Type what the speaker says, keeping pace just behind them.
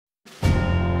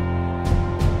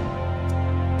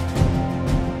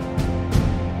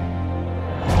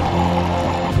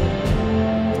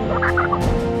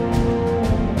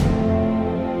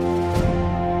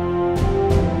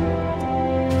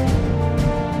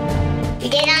み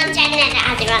れどんチャンネル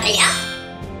始まるよ。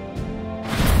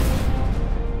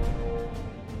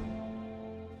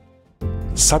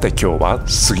さて今日は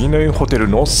杉乃井ホテル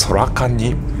の空間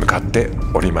に向かって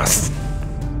おります。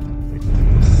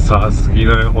さあ杉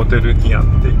乃井ホテルにやっ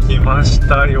てきまし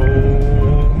たよ。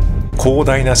広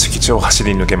大な敷地を走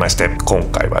り抜けまして、今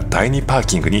回は第2パー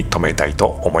キングに停めたいと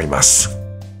思います。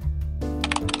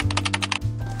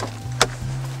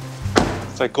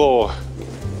最高。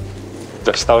じ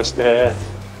ゃあ下押して。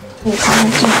楽し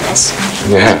みです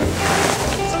ね。ね。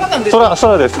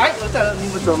空です。はい、そしたら荷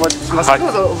物をお持ちします。はい、ど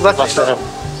うぞバスで。は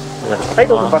い、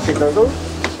どうぞバスでどうぞ。よ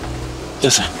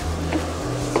いしょ。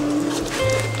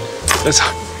よいしょ。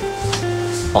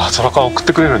あ、空間送っ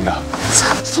てくれるんだ。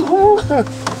そう。めっ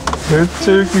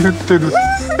ちゃ雪降ってる。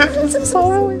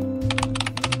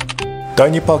第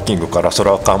2パーキングから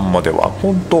空間までは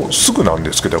ほんとすぐなん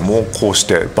ですけども、こうし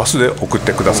てバスで送っ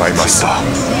てくださいました。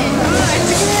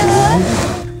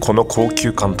この高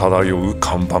級感漂う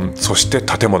看板、そして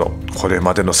建物、これ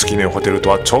までの杉乃井ホテル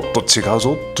とはちょっと違う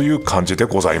ぞという感じで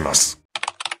ございます。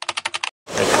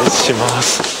お願いしま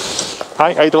す。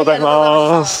はい、ありがとうござい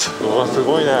ます。うわ、す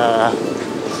ごいね。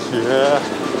きれい。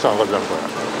さあ、上がるじゃんこれ。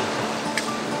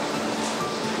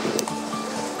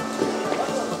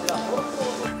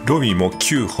ロビーも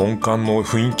旧本館の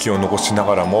雰囲気を残しな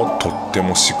がらもとって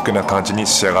もシックな感じに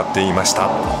仕上がっていました。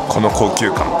この高級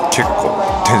感結構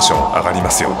テンション上がりま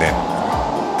すよね。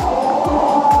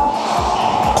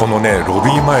このねロ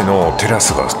ビー前のテラス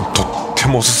がとって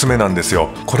もおすすめなんですよ。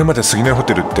これまで杉乃井ホ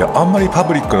テルってあんまりパ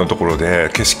ブリックのところで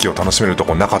景色を楽しめると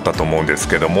ころなかったと思うんです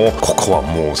けども、ここは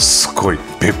もうすごい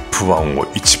別府湾を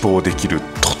一望できる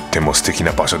とっても素敵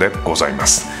な場所でございま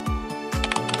す。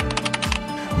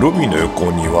ロビーの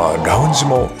横にはラウンジ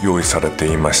も用意されて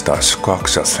いました。宿泊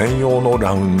者専用の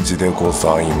ラウンジでご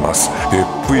ざいます。別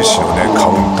府石のねカウン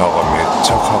ターがめっ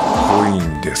ちゃかっこいい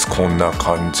んです。こんな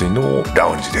感じのラ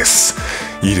ウンジです。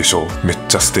いいでしょう、めっ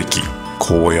ちゃ素敵。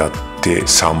こうやって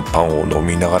シャンパンを飲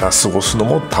みながら過ごすの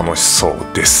も楽しそう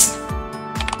です。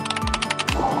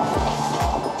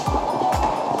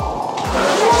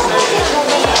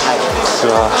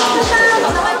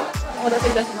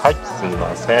はい、すみ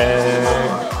ません。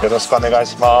よろしくお願い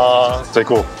します。じゃあ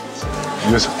行こ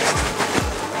う。よいしょ。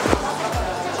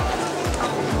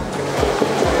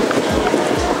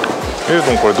で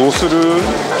もこれどうする？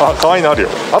あ、可愛いのあるよ。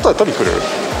後で取り来る？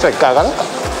じゃあ一回上がろうか。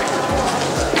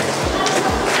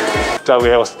じゃあ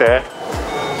上押して。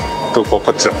どこ？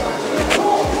こっちだ。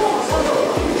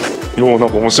ようなん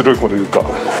か面白いこと言うか。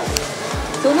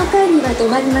その階には止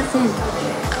まりません。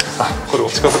あ、これを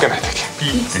近づけないといけない。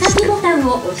行き先ボタン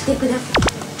を押してください。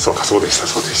そうか、そうでした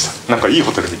そうでした。なんかいい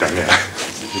ホテルみたいね。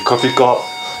ピカピカ、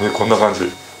ね、こんな感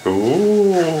じ。お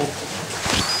お、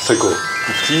最高。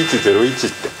1101っ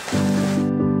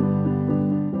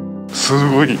てす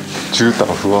ごい絨毯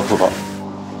ふわふ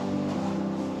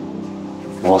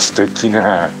わ。わ、素敵ね。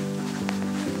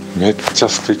めっちゃ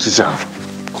素敵じゃん。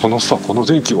このさ、この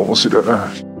電気が面白い。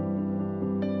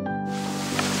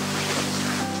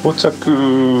到着。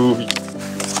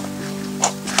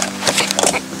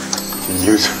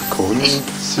よいしょ、こんに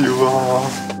ちは。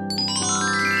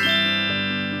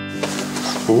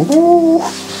おお、い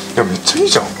やめっちゃいい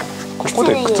じゃん。ここ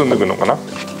で靴脱ぐのかな。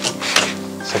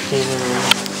先に。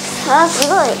あ、す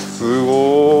ごい。す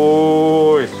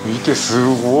ごい。見て、す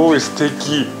ごい素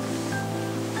敵。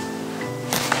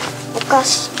お菓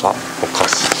子。あ、お菓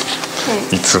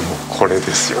子。いつもこれ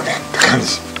ですよねって感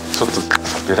じ。ちょっと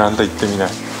ベランダ行ってみない。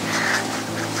す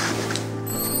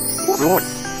ごい。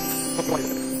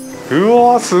う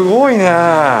わー、すごいね。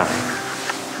あ、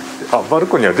バル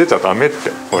コニーは出ちゃダメっ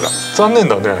て。ほら、残念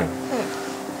だね。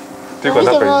っていうか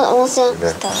なんか温泉、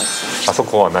ね、あそ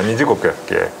こは何地獄やっ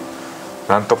け？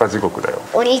なんとか地獄だよ。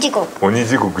鬼地獄。鬼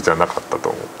地獄じゃなかったと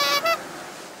思う。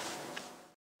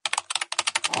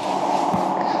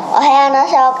お部屋の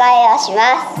紹介をし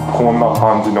ます。こんな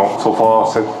感じのソファ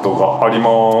ーセットがあり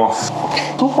ます。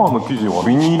ソファーの生地は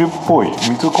ビニールっぽい、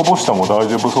水こぼしても大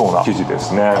丈夫そうな生地で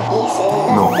すね。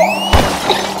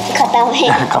固め。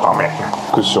固め。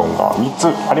クッションが3つ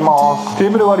あります。テ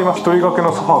ーブルがあります。一人掛け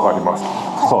のソファーがあります。さ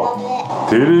あ、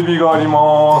テレビがあり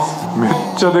ます。めっ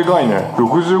ちゃでかいね。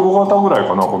65型ぐらい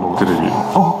かな、このテレビ。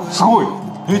あ、すごい。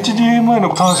HDMI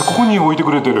の端子ここに置いて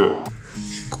くれてる。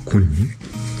ここに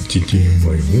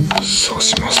HDMI を挿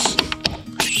します。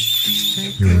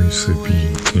USB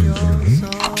電源を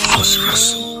挿しま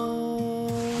す。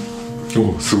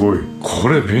お、すごい。こ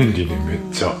れ便利ね、めっ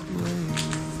ちゃ。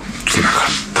つながっ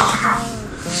たかな。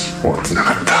お、つな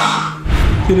がった。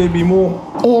テレビも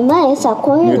前さ、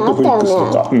こういうのあったよね。ネ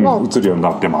ットフリックスとか、映るように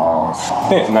なってます。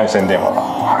で、内線電話が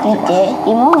見て、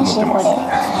芋虫これ。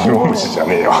芋虫じゃ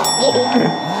ねえよ。あ、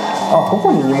こ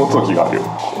こに荷物置きがあるよ。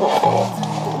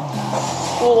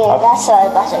ミレが座る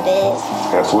場所で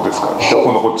す。そうですか。じゃあ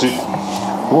今度こっち。う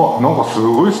わ、なんかす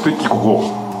ごい素敵ここ。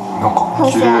なんか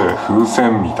綺麗、風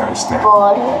船みたいですね。ボ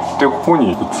ール。でここ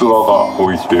に器が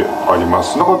置いてありま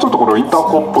す。なんかちょっとこれインター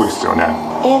コンっぽいですよね。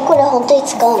これ本当に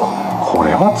使うの？こ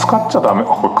れは使っちゃダメ。あ、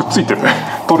これくっついてるね。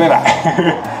取れない。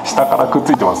下からくっ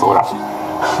ついてます。ほら。は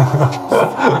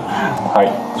い。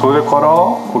それから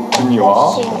こっちに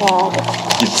は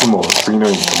いつも次のよ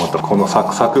うに思ったこのサ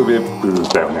クサク別府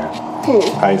だよね。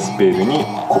アイスペールに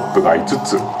コップが5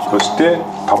つ、そして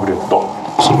タブレット。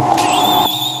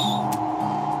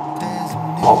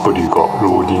アプリが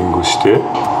ローディングして、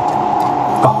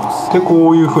あ、で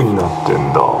こういう風になって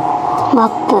んだ。マッ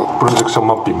プ。プロジェクション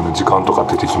マッピングの時間とか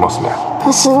出てきますね。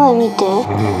すごい見て。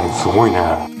すごい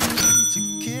ね。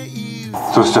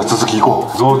そして続き行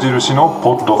こう。象印の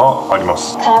ポットがありま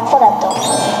す。空っぽだと。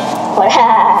ほら。あ、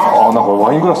なんか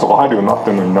ワイングラスとか入るようになっ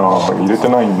てんのにな。入れて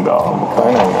ないんだ。もった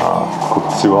いないな。こ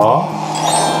っちは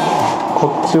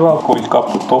コーヒーカ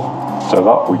ップと茶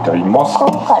が置いてあります。こ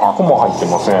こも入って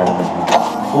ません。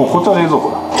お、こっちは冷蔵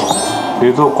庫だ。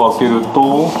冷蔵庫開ける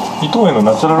と伊藤園の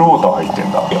ナチュラルウォーター入って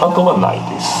んだ。あとはない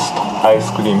です。アイ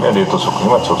スクリームや冷凍食品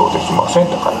は貯蔵できませんっ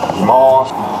て書いてありま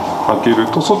す。開ける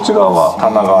とそっち側は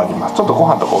棚があります。ちょっとご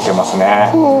飯とか置けますね。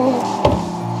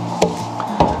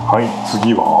はい、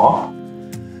次は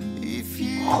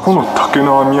この竹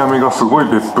の網やめがすごい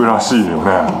別府らしいよね。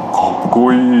かっ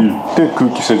こいい。で空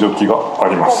気清浄機があ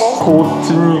ります。こっ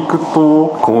ちに行くと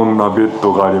こんなベッ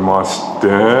ドがありまして、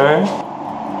で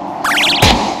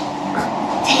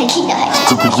きない。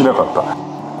ちょっとできなかった。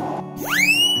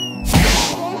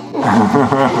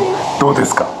どうで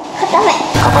すか？固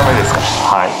めですか？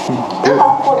はい。で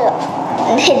これ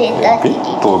寝れたベ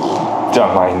ッドじゃ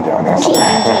ないんだよね。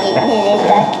寝れ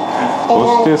た。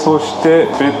そして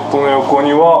ベッドの横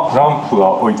にはランプ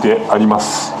が置いてありま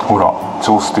す。ほら、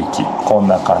超素敵。こん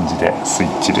な感じでスイ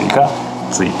ッチ類が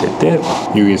ついてて、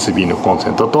 USB のコンセ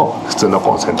ントと普通の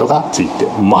コンセントがついて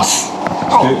ます。で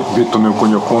ベッドの横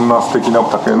にはこんな素敵な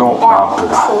竹のランプ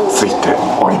がついて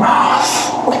おりま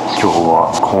す。今日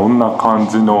はこんな感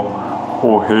じの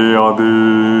お部屋で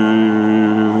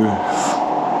す。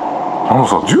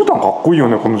さ、絨毯かっこいいよ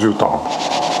ね。この絨毯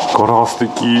柄素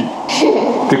敵。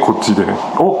でこっちで、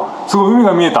お、すごい海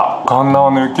が見えた。鉄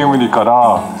輪の湯煙か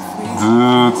らず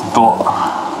ーっと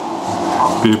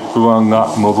別府湾が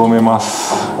望めま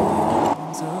す。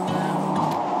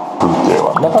風景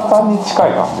は中間に近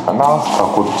い感じかな。さあ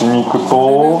こっちに行くと、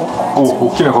お、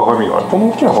大きな鏡がある。この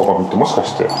大きな鏡ってもしか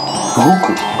して動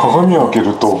く？鏡を開け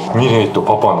るとミレイと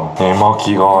パパの絵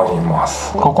巻がありま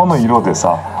す。ここの色で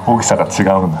さ、大きさが違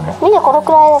うんだね。みんなこの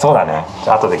くらいだ。そうだね。じ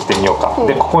ゃあ後で着てみようか。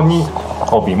でここに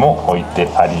帯も置いて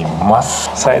ありま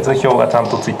す。サイズ表がちゃん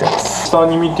とついてます。下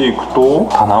に見ていくと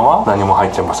棚は何も入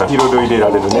ってません。いろいろ入れら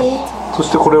れるね。そし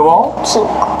てこれは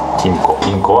金庫。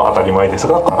金庫は当たり前です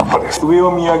が空っぽです。上を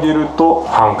見上げると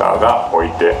ハンガーが置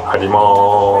いてあり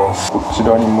ます。こち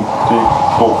らに持っていく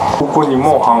とここに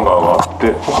もハンガーがあっ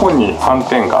て、ここに斑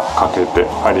点がかけて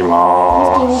あり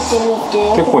ます。見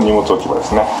て。結構荷物置き場で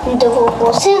すね。でこ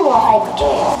こ線が入って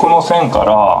る。この線か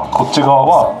らこっち側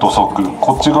は土足、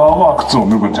こっち側は靴を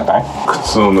脱ぐんじゃない？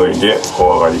靴を脱いで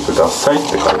お上がりくださいっ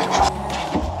て書いてます。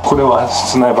これは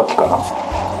室内履きかな。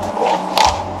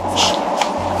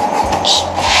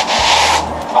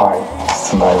はい、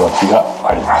室内履きが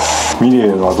あります。ミ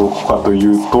レーはどこかとい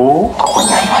うとここ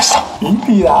にありました。イン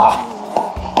ピーだ。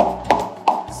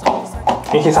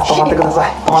ミキさん止まってくださ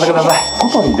い。止まってください。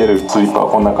外に出るスリッパ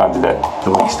はこんな感じで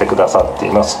用意してくださって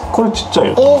います。これちっちゃい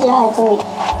よ。じゃあ履いてみる。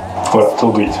ほらち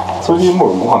ょうどいいじゃん。それでも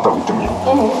うご飯食べてみよう。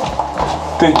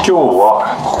で今日は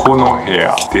ここの部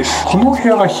屋です。この部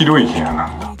屋が広い部屋な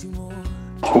んだ。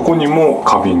ここにも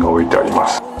花瓶が置いてありま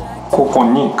す。ここ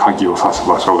に鍵を挿す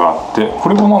場所があって、こ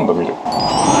れもなんだ見る。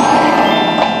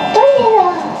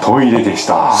トイレでし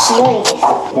た。広いです。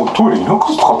お、トイレいな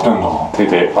く使ってんだ。手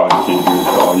で開けるタ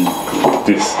イ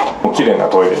プです。綺麗な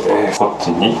トイレです。こっ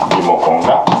ちにリモコン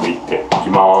がついてい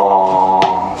ま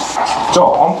す。じゃあ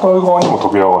反対側にも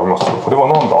扉があります。これは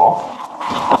なんだ。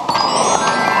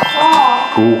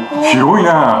お、広いね。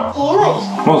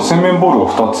まず洗面ボール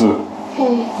が2つ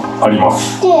ありま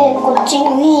す。でこっち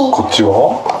にこっちは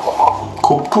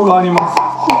コップがあります。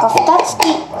なんか2つ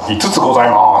5つござい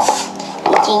ます。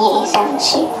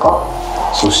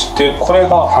1,2,3,4,5。そしてこれ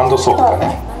がハンドソープだ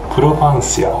ね。プロバン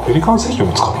シア、エレガン製品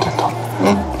を使ってんだ。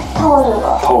タオ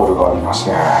ルがあります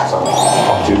ね。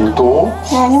開けると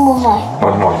何もない。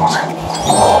何もありません。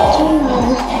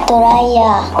ドライ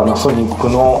ヤー。パナソニック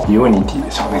のユニティ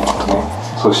でしょうね、きっとね。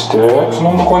そしてその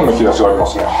向こうにも引き出しがありま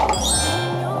すね。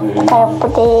タイプ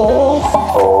です。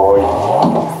これ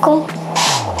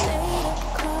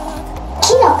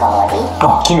木の香り。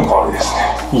あ、木の香りです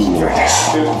ね。いい匂いで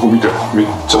す。で、ここ見て、めっ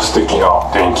ちゃ素敵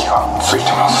な電気がつい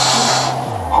てます。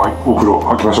はい、お風呂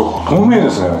開きましょう。透明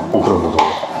ですね、お風呂のドア。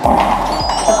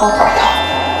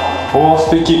おー、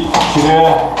素敵、綺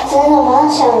麗。普通のマ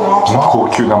ンションのやつ。高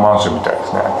級なマンションみたいで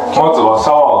すね。まずはシ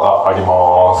ャワーがあり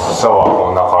ます。シャワー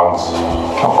こんな感じ。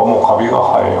なんかもうカビが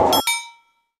生えよう。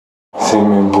洗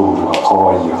面ボールが可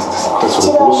愛いやつです。で、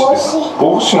それ帽子です。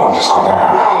帽子なんですかね。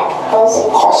お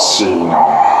かしいな。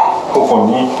ここ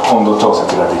に温度調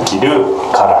節ができる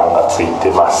カラーがついて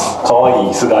ます。可愛い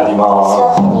椅子があります。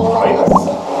はいはい。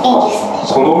いいですね。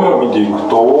その上を見ていく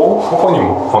と、ここに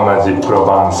も同じプロ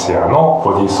バンシアの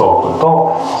ボディーソープ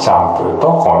とシャンプーと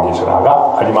コンディショナー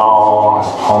があります。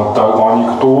反対側に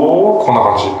行くとこんな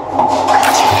感じ。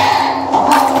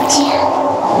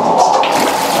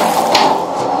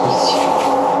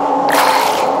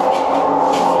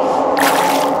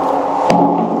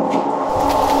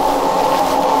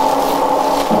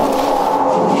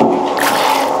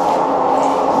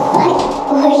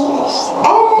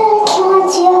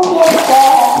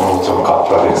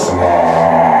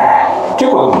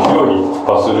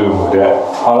バスルームで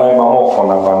洗い場もこん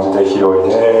な感じで広い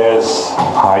です。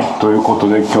はい、ということ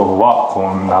で今日は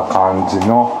こんな感じ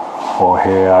のお部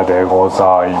屋でご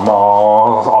ざいます。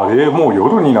あれ、もう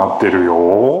夜になってる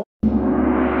よ。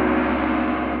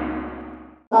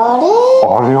あれ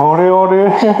あれあれあれ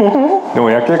でも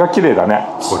夜景が綺麗だね。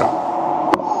ほら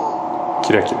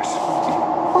キラキラしてる。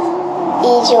以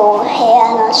上部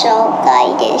屋の紹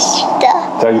介でした。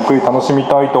じゃあゆっくり楽しみ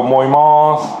たいと思い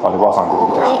ます。あればあさん出て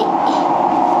きた。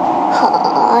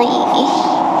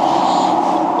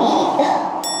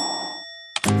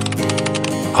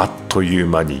あっという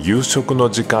間に夕食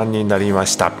の時間になりま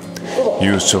した。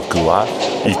夕食は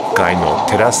1階の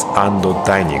テラス&ダ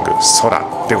イニング空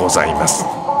でございます。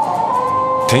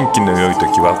天気の良い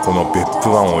時はこの別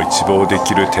府湾を一望で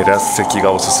きるテラス席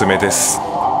がおすすめです。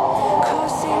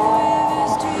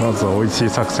まずは美味しい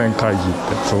作戦会議って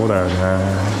そうだよね。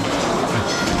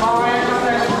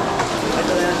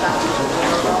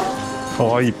か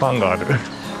わいいパンがある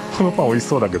このパン美味し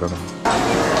そうだけどな。あ、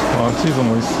チーズ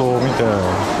も美味しそう。見て、美味し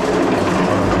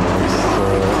そう。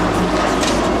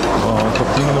あ、トッ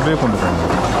ピングのベーコンとかに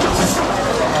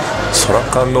ソラ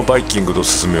カンのバイキングのお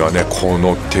すすめはね、こ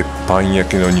の鉄板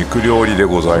焼きの肉料理で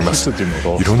ございます。い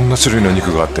ろんな種類の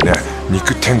肉があってね、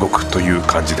肉天国という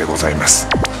感じでございます。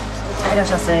いらっ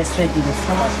しゃいませ。ステーキです。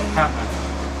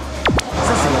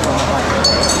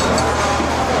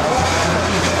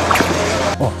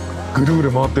あ、ぐるぐ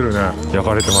る回ってるね。焼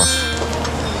かれてます。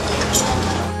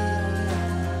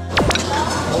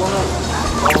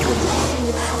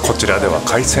こちらでは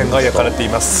海鮮が焼かれてい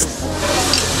ます。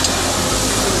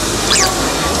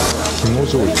肝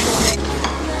醤油。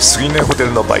杉乃井ホテ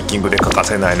ルのバイキングで欠か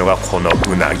せないのがこのう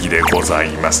なぎでござ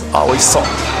います。あ、美味しそう。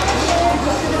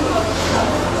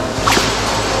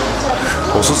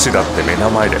お寿司だって目の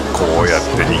前でこうやっ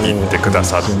て握ってくだ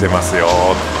さってますよ。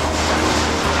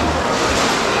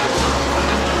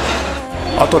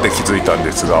後で気づいたん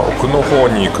ですが、奥の方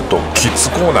に行くとキッズ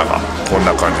コーナーがこん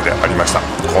な感じでありました。こ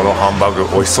のハンバーグ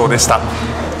美味しそうでした。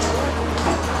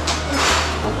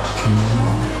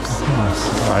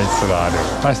アイスがある。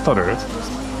アイス取る？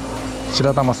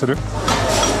白玉する？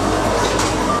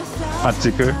あっ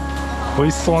ち行く？美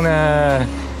味しそうね。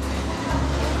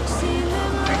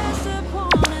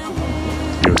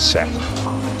よっしゃ。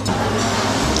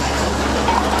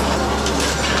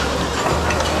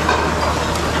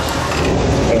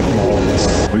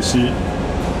美味しい。あ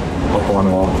とこん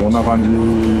な感じ。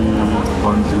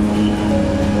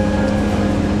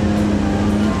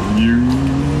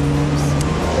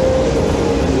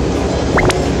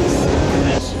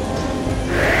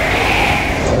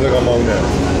風が舞うね。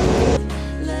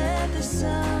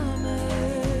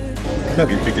なん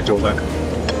か一匹ちょうだい。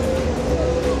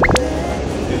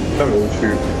多分美味しい。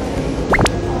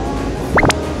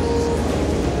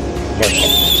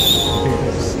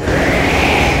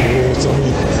寒い。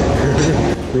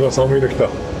うわ、寒いの来た。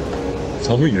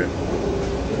寒いね。は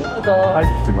い、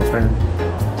すいませ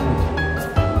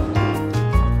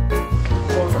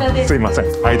ん。すいません。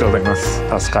ありがとうございます。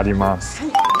助かります。な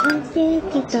ん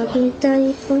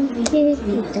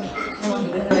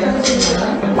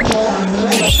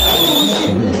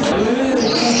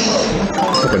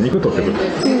か肉取ってくる。お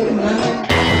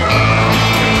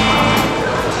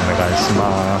願いし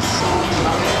ます。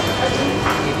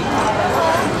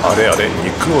あれあれ、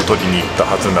肉を取りに行った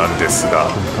はずなんですが、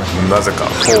なぜか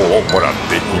フォーをもらっ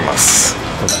ています。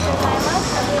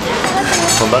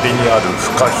隣にある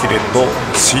フカヒレと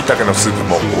しいたけのスープ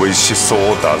も美味しそう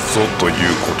だぞとい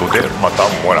うことでまた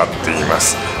もらっていま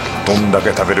す。どんだ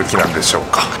け食べる気なんでしょう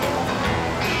か。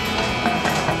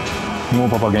もう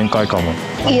パパ限界かも。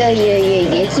いや、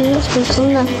そ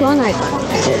んな食わないから。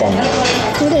そうかね。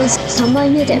これ3杯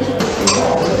目だよ。い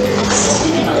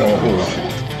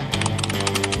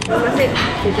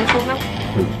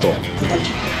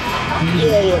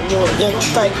や、もうやっ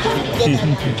ぱり。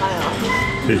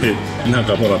なん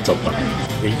かもらっちゃった。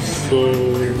美味しそう。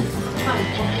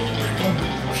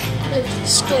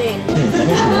ストレート。美味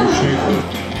しい。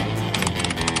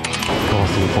あ、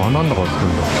すごい。なんだから作るん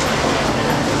だ。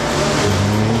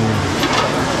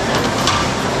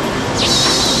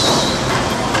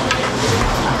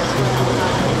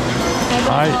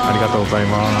はい、ありがとうござい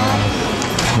ま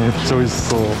す。めっちゃ美味し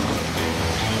そう。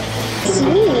すご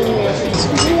いね。そ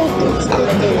れだと作っ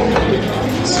てる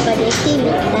スパゲッティみ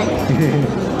たい。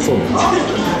そうなん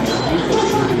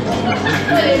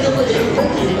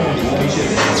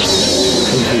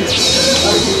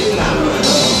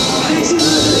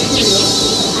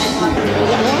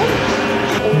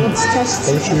お餅足し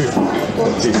て美味しい。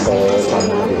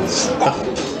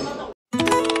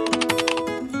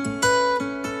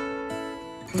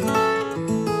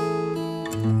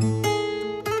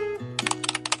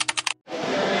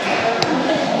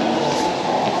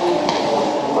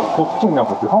こっちになん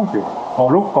か自販機、ロ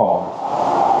ッカ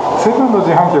ー。セブンの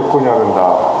自販機がここにあるんだ。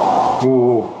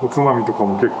おつまみとか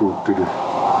も結構売ってる。こ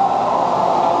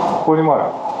こにもある。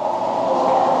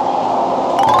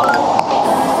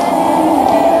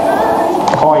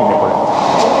かわいいねこれ。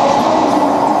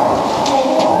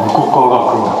向こう側が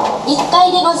来るんだ。1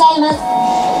階でございます。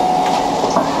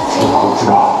こっち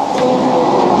だ。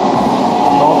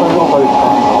縄跳び廊下で来た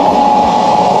んだ。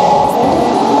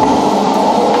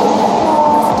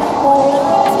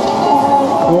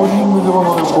ボーリング場の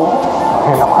旅行？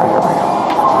変な感じじゃないよ。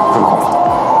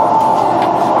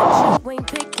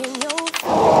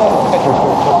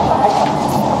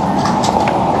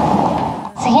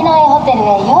杉乃井ホテルへ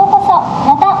ようこそ。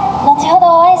また後ほど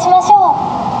お会いしましょう。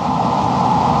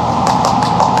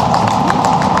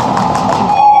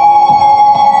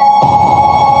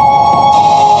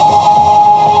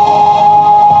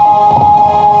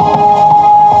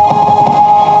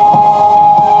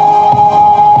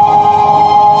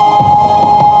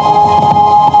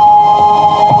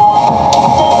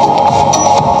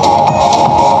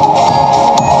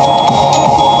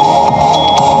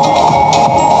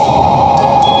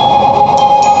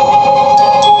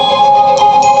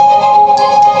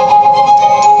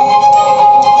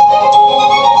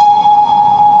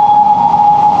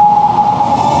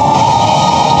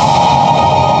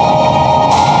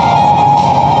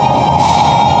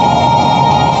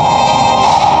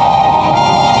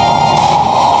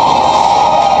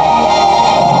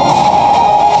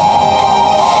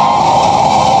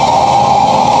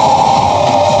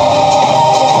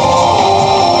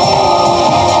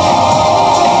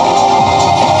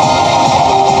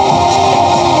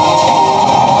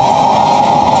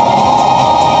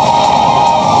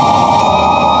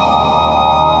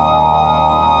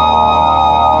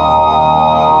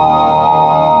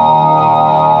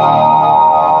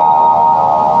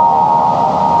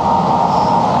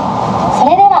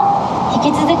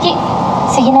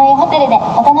杉乃井ホテルで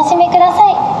お楽しみくだ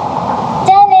さい。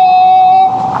じゃあね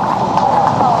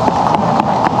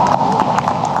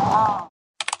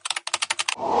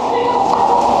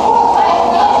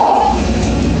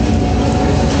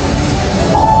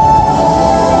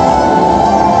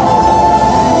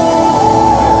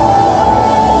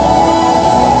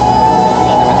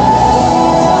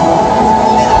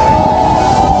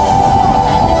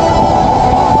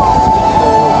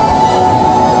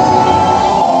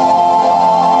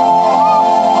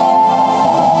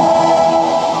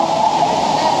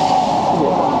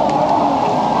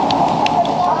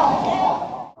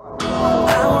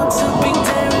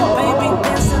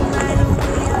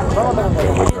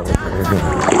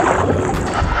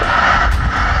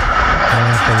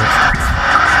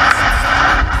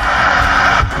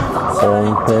温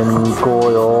泉に行こ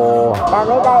うよ。ダメ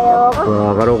だよ。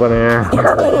上がろうかね。いや、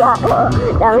ダ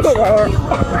メだよ。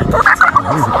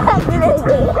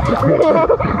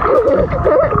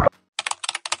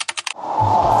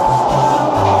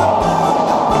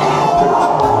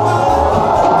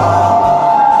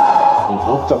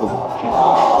ボッチャとか。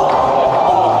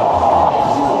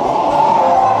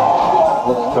ボ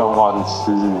ッチャもあるし。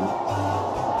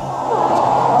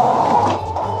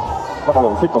だから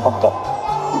結構立った。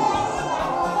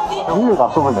ミル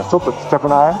が遊ぶにはちょっとちっちゃく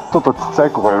ない？ちょっとちっちゃ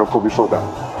い子が喜びそうだよ。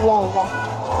いやいや。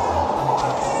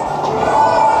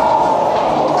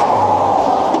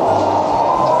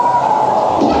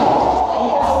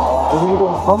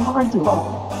カンカイチが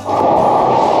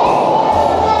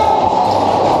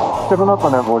してる中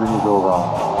ね、ボーリング場が。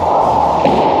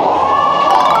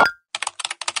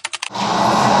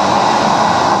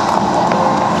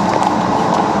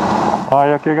あ、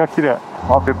夜景が綺麗。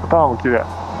あ、ベッドタワーも綺麗。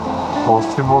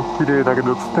星も綺麗だけ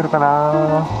ど映ってるか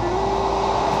な。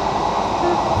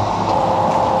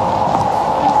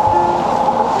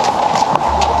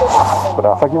これ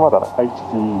朝日まだな。はい、チ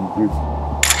ーズ。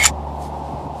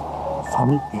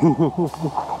寒い。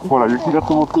ほら、雪が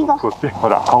積もって、こっち。ほ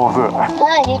ら、カボス。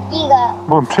雪が。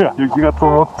本当や、雪が積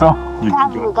もった。ガ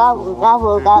ブガブガ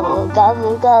ブガブガ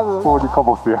ブガブ。氷カ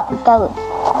ボスや。ガブ。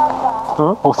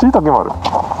お、しいたけもある。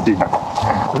しいたけ。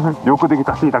よくでき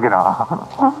たしいたけだ。よ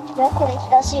くでき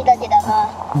たしいたけだな。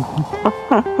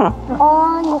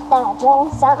おにたぜ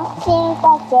んさんしい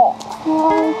たけ。な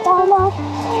んたのし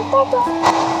いたけ。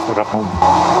ほら、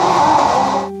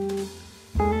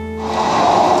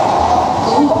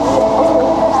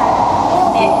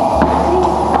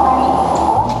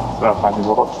ソラカンに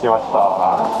戻ってきました。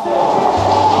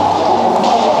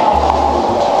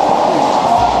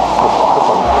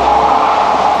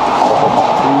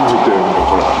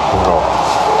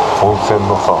温泉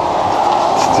のさ、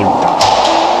土みたい。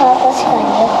あ、確かに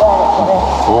よくあるこれ。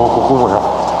おお、ここもや。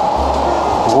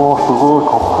おお、すごいか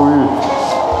っこいい。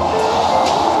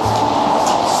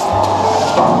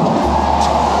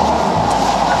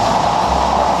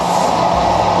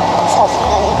さすが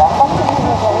に頑張ってるの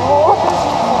だよ。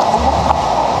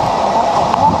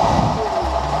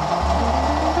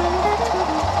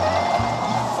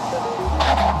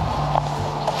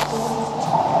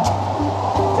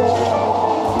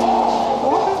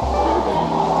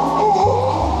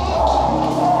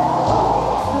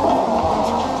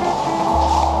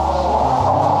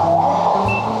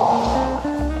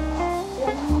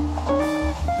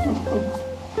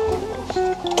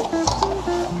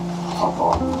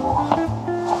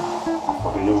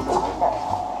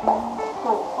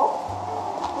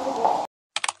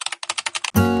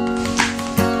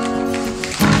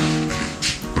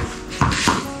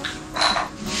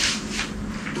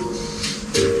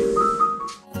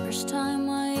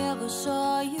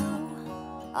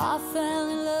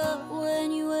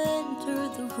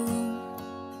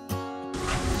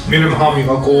目の歯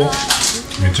磨こう。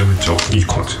めちゃめちゃいい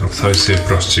感じの再生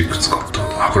プラスチック使った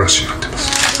歯ブラシになってま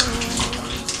す。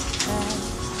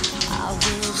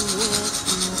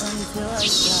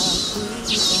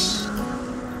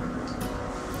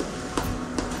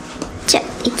じゃあ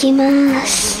行きま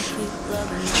す。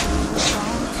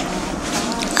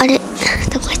あれ、ど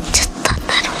こ行っちゃったん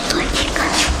だろう。どういうか。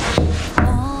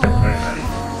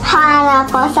花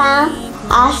子さん、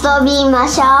遊びま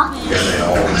しょう。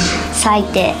最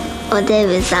低。おデ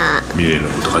ブさん。ミレの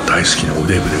ことが大好きなお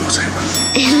デブでございま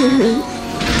す。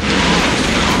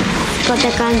こん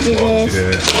な感じで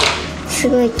す。す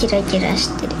ごいキラキラ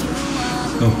してる。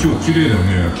今日綺麗だ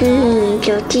ね。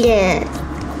今日綺麗。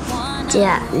じ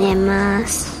ゃあ寝ま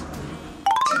す。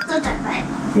ちょっと高い。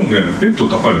もうね、ベッド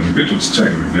高いのにベッドちっちゃ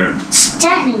いのにね。ちっち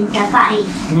ゃいのに高い。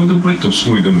このベッドす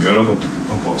ごいでも柔らかくて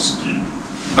なんか好き。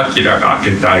アキラが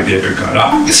開けてあげるか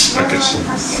ら開けし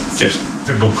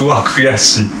で僕は悔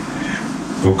しい。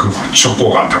僕はチョ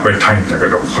コが食べたいんだけ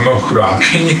どこの袋開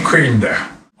けにくいんだよ。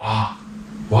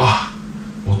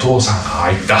お父さんが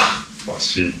開いた。お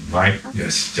しまい。よ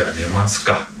し、じゃあ寝ます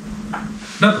か。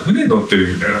なんか船乗って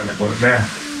るみたいだねこれね。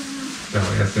じゃあ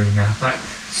おやすみなさい。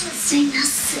すいま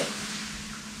せん。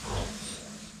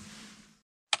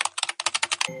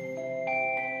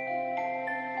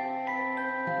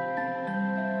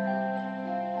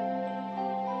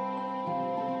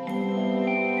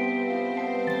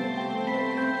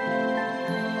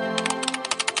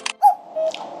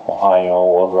おはよ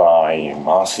うござい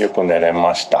ます。よく寝れ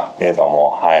ましたけども、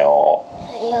おはよ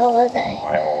うござ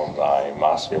い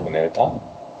ます。よく寝れた？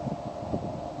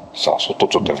さあ、外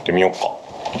ちょっと見てみようか。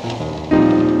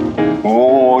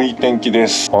おー、いい天気で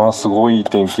す。すごいいい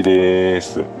天気で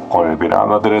す。これベラン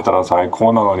ダ出れたら最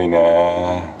高なのに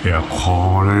ね。いや、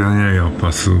これね、やっ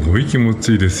ぱすごい気持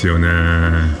ちいいですよね。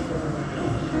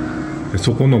で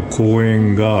そこの公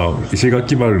園が石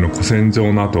垣原の古戦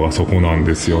場の跡がそこなん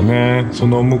ですよね。そ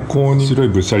の向こうに白い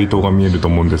ぶっしゃり島が見えると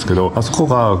思うんですけど、あそこ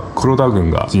が黒田軍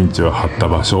が陣地を張った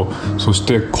場所、そし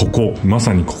てここま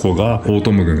さにここが大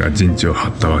友軍が陣地を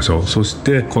張った場所、そし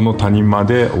てこの谷間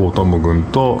で大友軍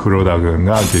と黒田軍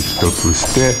が激突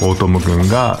して大友軍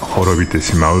が滅びて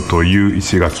しまうという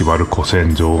石垣原古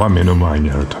戦場が目の前に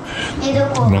あると。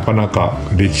なかなか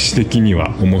歴史的に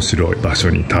は面白い場所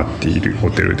に立っている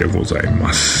ホテルでござい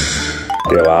ます。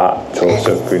では朝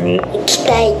食に行き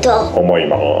たいと思い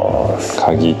ます。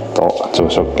鍵と朝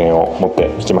食券を持っ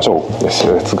ていきましょう。よし、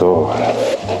レッツゴー。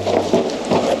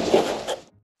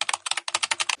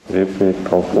エレベー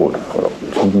ターホールからこっ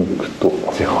ちに行くと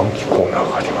自販機コーナ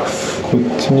ーがあります。こっ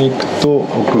ちに行くと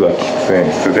奥が喫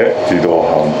煙室で自動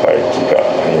販売機があ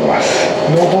ります。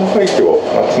自動販売機は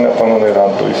街中の値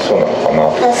段と一緒なのか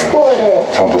な。スコール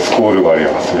ちゃんとスコールがあり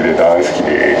ます。それで大好き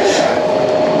です。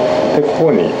で、こ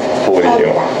こに氷があ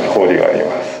り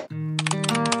ます。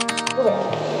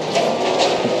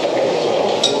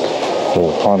そう、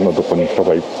パンのとこに人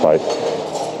がいっぱい。ス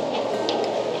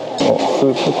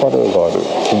ープカレーがある。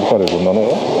スープカレーどんなの？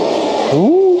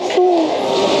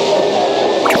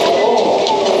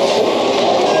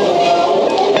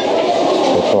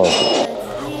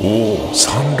おお、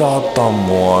サンラータン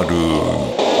もある。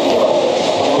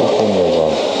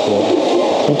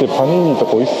見て、パニーニと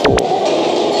か美味しそう。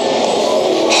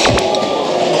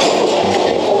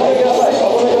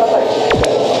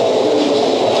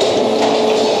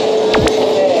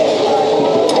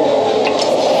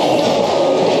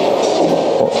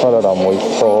サラダも美味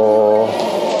しそう。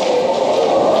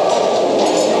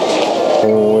お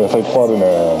お、野菜いっぱいあるね。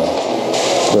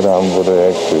スクランブルエ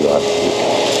ッグがあって。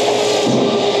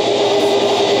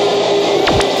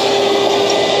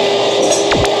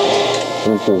そ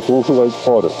うそう、豆腐がいっぱ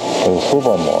いある。おそば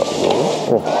もあるよ。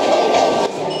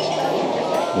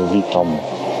お麦パンも。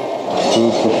スー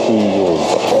プ水餃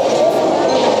子。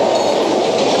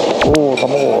おお、卵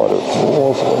がある。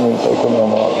おお、すごい明太子の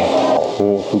山。お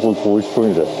お、すごい美味しそうに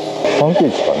で。パンケ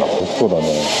ーキかな。美味しそうだね。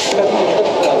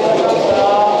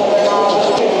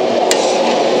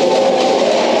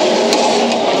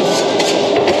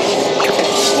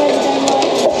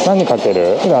何かけ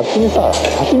る？あっちにさ、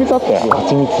蜂蜜あったやん。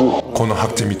蜂蜜。この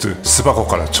蜂蜜、巣箱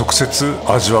から直接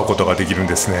味わうことができるん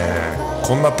ですね。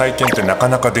こんな体験ってなか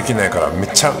なかできないからめっ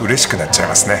ちゃ嬉しくなっちゃい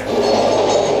ますね。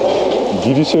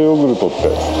ギリシャヨーグルトって。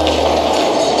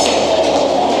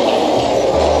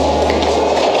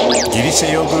ギリシ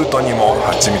ャヨーグルトにも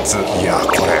蜂蜜。いやー、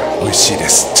これ美味しいで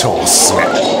す。超おすすめ。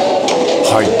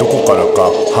はい、どこからか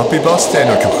ハッピーバースデー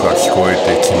の曲が聞こえ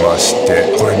てきまし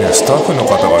て、これね、スタッフの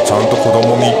方がちゃんと子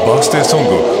供にバースデーソン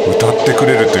グ歌ってく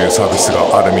れるというサービスが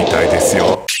あるみたいです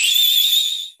よ。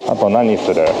あと何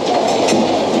する？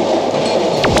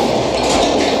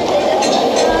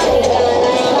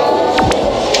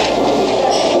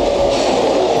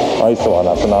アイスは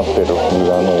なくなってる。グ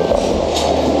ラノーラ。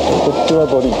こっちは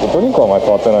ドリンクはあんまり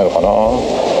変わってないのかな。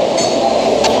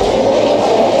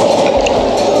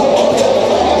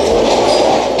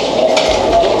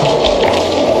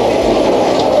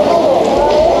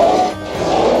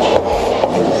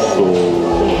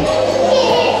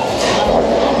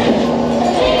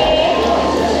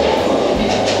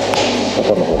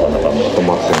肩の方がなんか止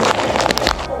まってない。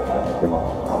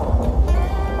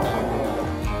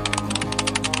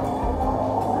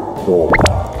どう？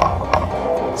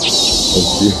おい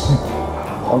しい。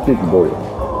パンケーキどうよ？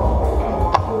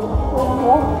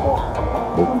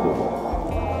おい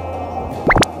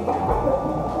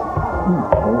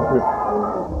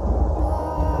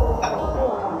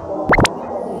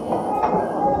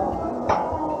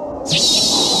しい。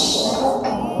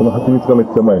この蜂蜜がめっち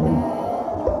ゃうまいね。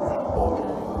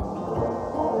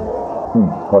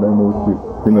カレーも美味しい。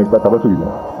昨日いっぱい食べ過ぎた。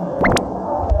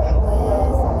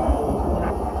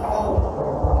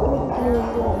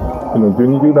昨日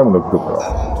12時ダムの来とったら、だ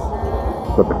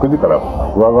って9時から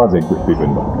フワガーデン行く人いる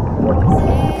んだもん。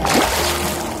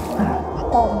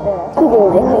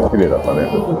綺麗だったね。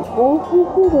大きい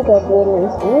プールが見えるん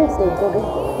ですね。水筒です。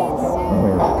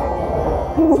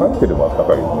入ってればあった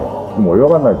かいよね。でも泳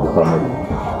がないと寒い。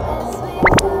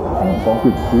パンケ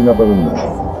ーキ不思議な食べ物だよ。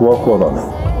ふわふわだね。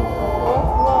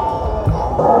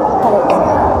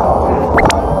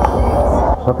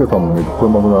鮭さんもめっちゃう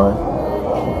まくない？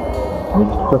めっ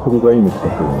ちゃそこがいいの使って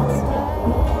るね。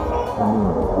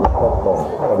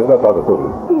レタスあると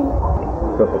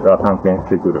ちょっとじゃあ探検し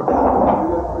てくる。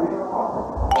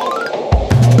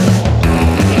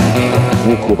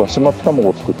僕だし巻き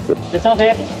卵作ってる。すいま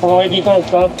せん、この上にいかがで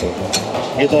すか？あ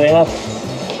りがとうございます。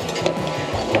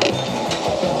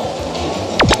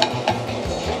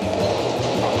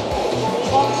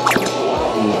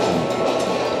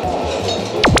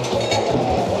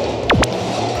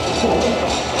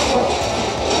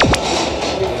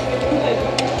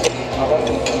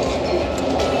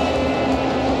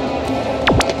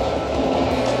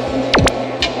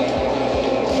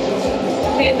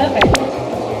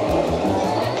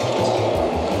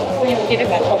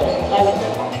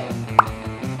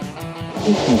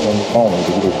パンを入れ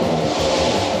てくれるね。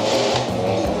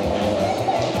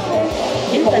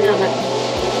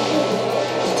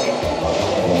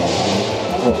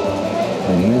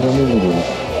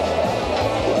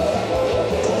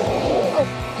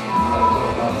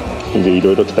い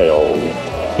ろいろ来たよ。も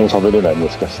う喋れない、も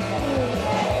しかして。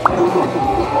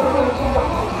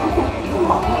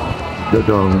じゃ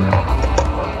じゃん。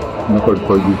お腹いっ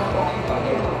ぱいです。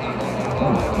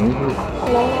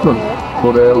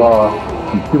それは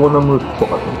いちごのムースと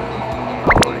かね。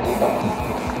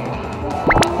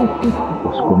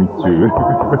押し込み中。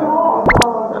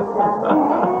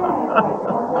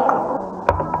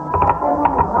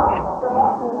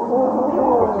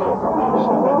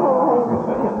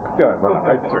じゃあまだ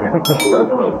帰ってしまいました。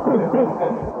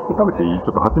食べていい？ち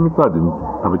ょっと蜂蜜味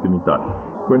食べてみたい。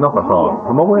これなんかさ、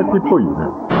卵焼きっぽいよね。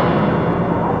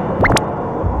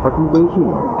蜂蜜美味しい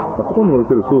ね。あそこに置い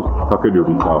てるソースかけるよ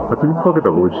りさ、蜂蜜かけた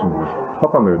方が美味しいね。パ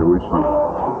パのより美味しい。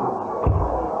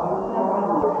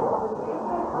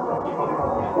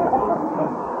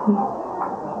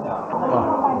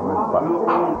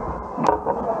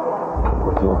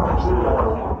ごちそうさまでした。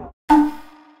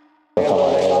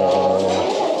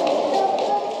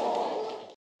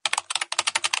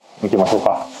行きましょう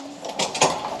か。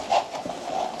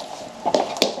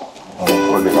こ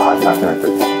れで始めて。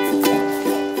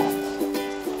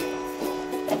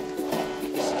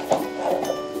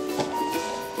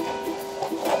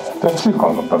中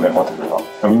間だったね、ホテルが。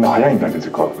みんな早いんだね、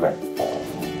時間がね。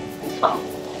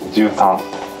13。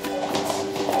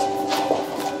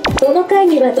その会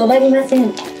議は止まりませ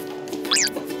ん。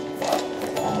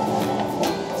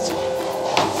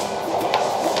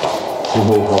おお、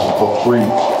かっこいい。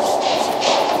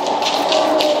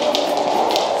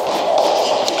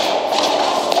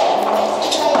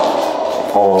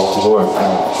ああ、すごい。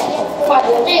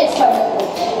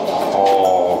お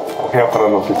部屋から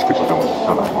の景色とても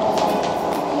汚い。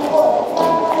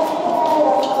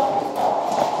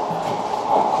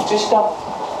靴下。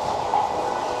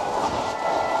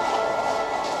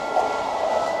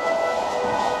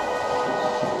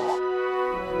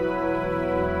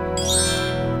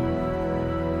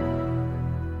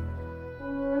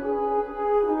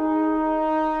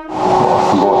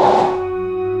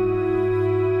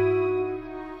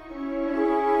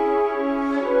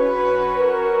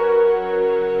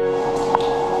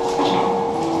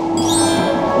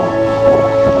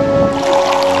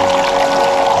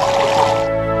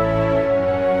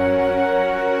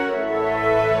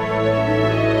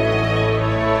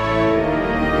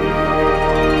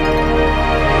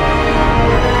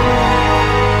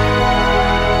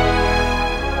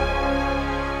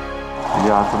い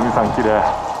やー、鶴見さん綺麗。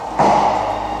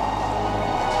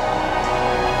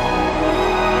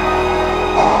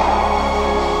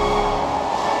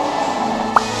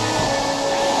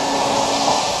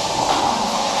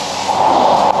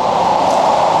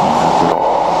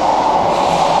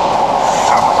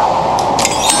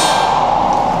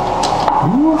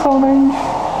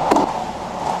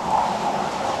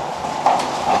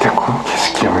で、この景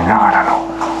色を見ながらの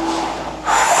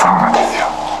サウナですよ。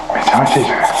めちゃめちゃいい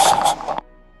じゃないですか。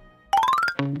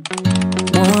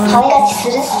歯磨きす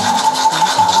る？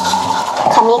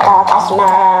髪乾かしま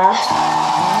す。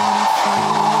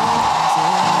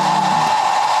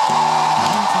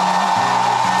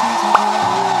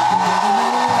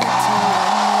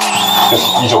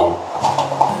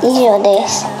以上で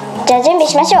す。じゃあ準備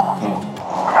しましょう。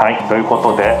はい、というこ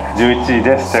とで11時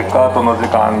です。チェックアウトの時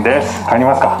間です。帰り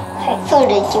ますか。はい、プー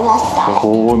ル行きました。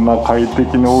こんな快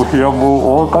適なお部屋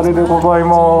もお別れでござい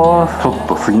ます。ちょっ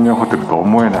と杉乃井ホテルと思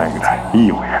えないぐらいい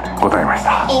いお部屋でございまし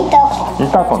た。インタ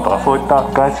ーコンとかそういった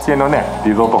外資系のね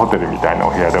リゾートホテルみたいな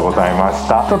お部屋でございまし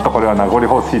た。ちょっとこれは名残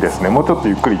欲しいですね。もうちょっと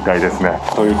ゆっくり行きたいですね。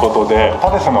ということでパ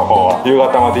デスの方は夕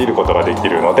方までいることができ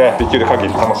るので、できる限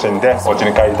り楽しんでお家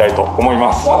に帰りたいと思い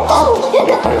ます。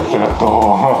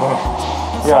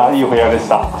いや、いいお部屋でし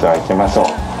た。じゃあ行きましょう。お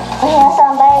部屋さ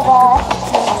んバイバイ。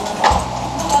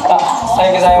おは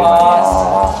ようございま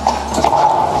す。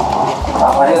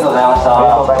ありがとうございました。あ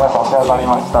りがとうございました。お世話になり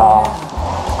ました。あ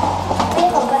り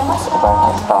がとうございまし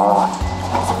た。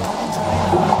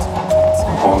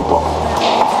本当。お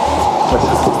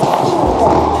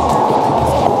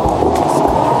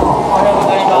はようご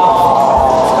ざいます。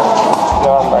お世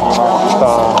話になりました。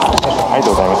ありがと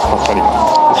うございました。助かりま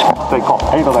す。じゃあ行こう。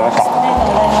ありがとうございました。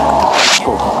行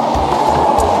こうか。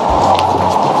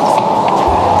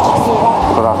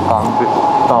ソラカンでし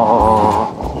た。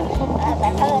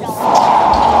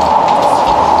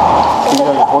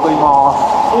戻ります。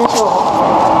よいしょ。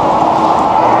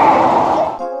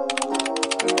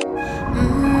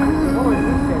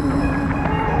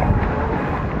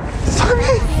寒い。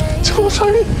超寒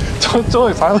い。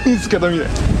超寒いですけど見て。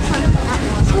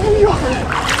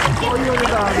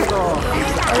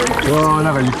うわー、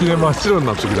なんか雪で真っ白に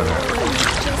なってきたね。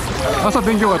朝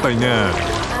天気良かったりね。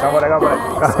頑張れ頑張れ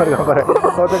頑張れ頑張れ。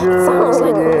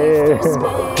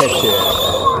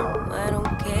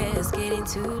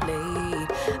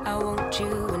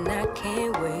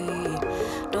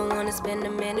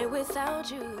到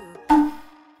着。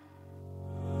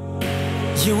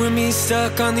You and me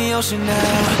stuck on the ocean now.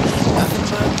 Nothing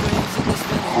but waves in this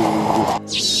minute. I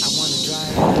wanna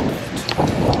drive.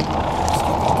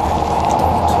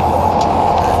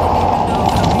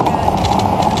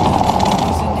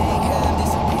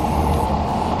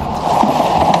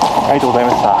 ありがとうござい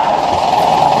ました。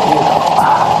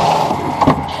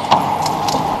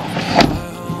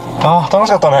あー、楽し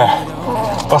かったね。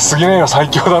あ、杉根が最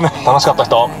強だね。楽しかった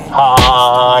人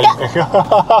はー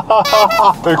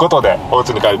いということでお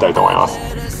家に帰りたいと思います。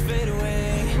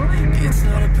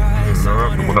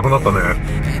もうなくなったね。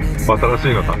新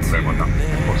しいの建つね。また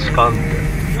主館っ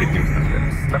てできるんだっ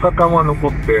て。中館は残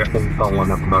って本館は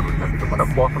なくなるんだけど、まだ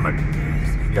壊さない。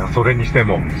いや、それにして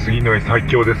も杉の井最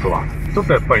強ですわ。ちょっ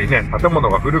とやっぱりね、建物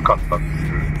が古かったってい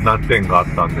う難点があっ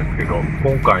たんですけど、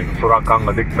今回の空間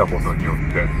ができたことによっ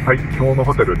て最強の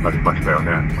ホテルになりましたよ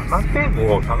ね。難点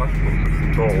を探すとす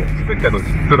ると、全ての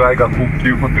実来が高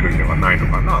級ホテルではないの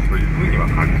かなというふうには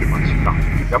感じました。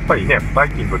やっぱりね、バイ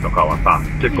キングとかはさ、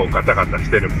結構ガチャガチャし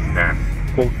てるもんね。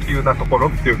高級なところ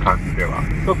っていう感じでは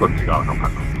ちょっと違うのか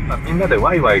な。みんなで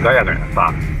ワイワイガヤガヤ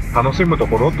さ楽しむと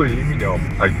ころという意味では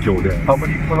最強で、パブ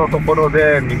リックのところ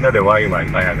でみんなでワイワ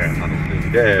イガヤガヤ楽し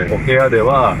んで、お部屋で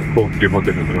は高級ホ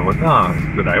テルのような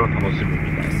室内を楽しむ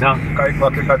みたいな使い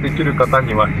分けができる方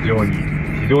には非常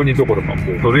にどころか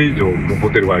もうそれ以上のホ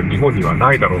テルは日本には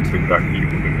ないだろうっていうぐらいいい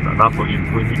ホテルだなという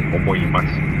ふうに思いまし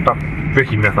た。ぜ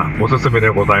ひ皆さんおすすめで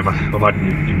ございます。泊まり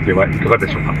に行ってみてはいかがで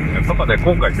しょうか。やっぱね、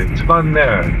今回ね、一番ね、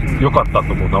良かった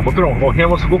と思うのは、もちろんお部屋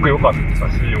もすごく良かった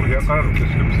し、お部屋からの景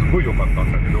色もすごい良かった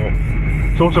んだけど、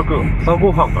朝食、朝ご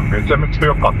はんがめちゃめちゃ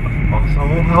良かった。朝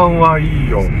ごはんはいい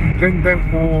よ。全然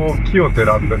こう、木をて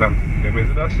らってなくて、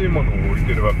珍しいものを置い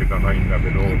てるわけじゃないんだけ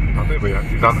ど、例えば焼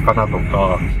き魚と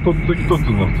か、一つ一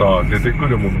つのさ、出てく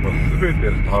るものが全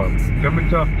てさ、めちゃめ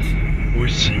ちゃ美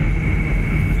味しい。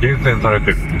厳選され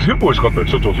てる。全部美味しかったで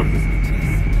しょ、朝食。い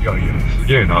やいや、す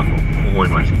げえなと思い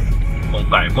ました。今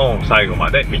回も最後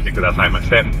まで見てくださいまし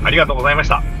てありがとうございまし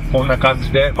た。こんな感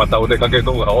じでまたお出かけ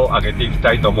動画を上げていき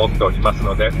たいと思っております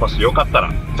ので、もしよかったら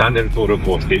チャンネル登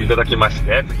録をしていただきまし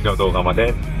て、次の動画ま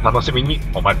で楽しみに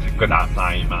お待ちくだ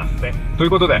さいませ。という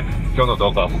ことで、今日の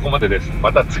動画はここまでです。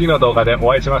また次の動画で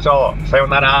お会いしましょう。さよう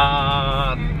な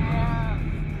ら。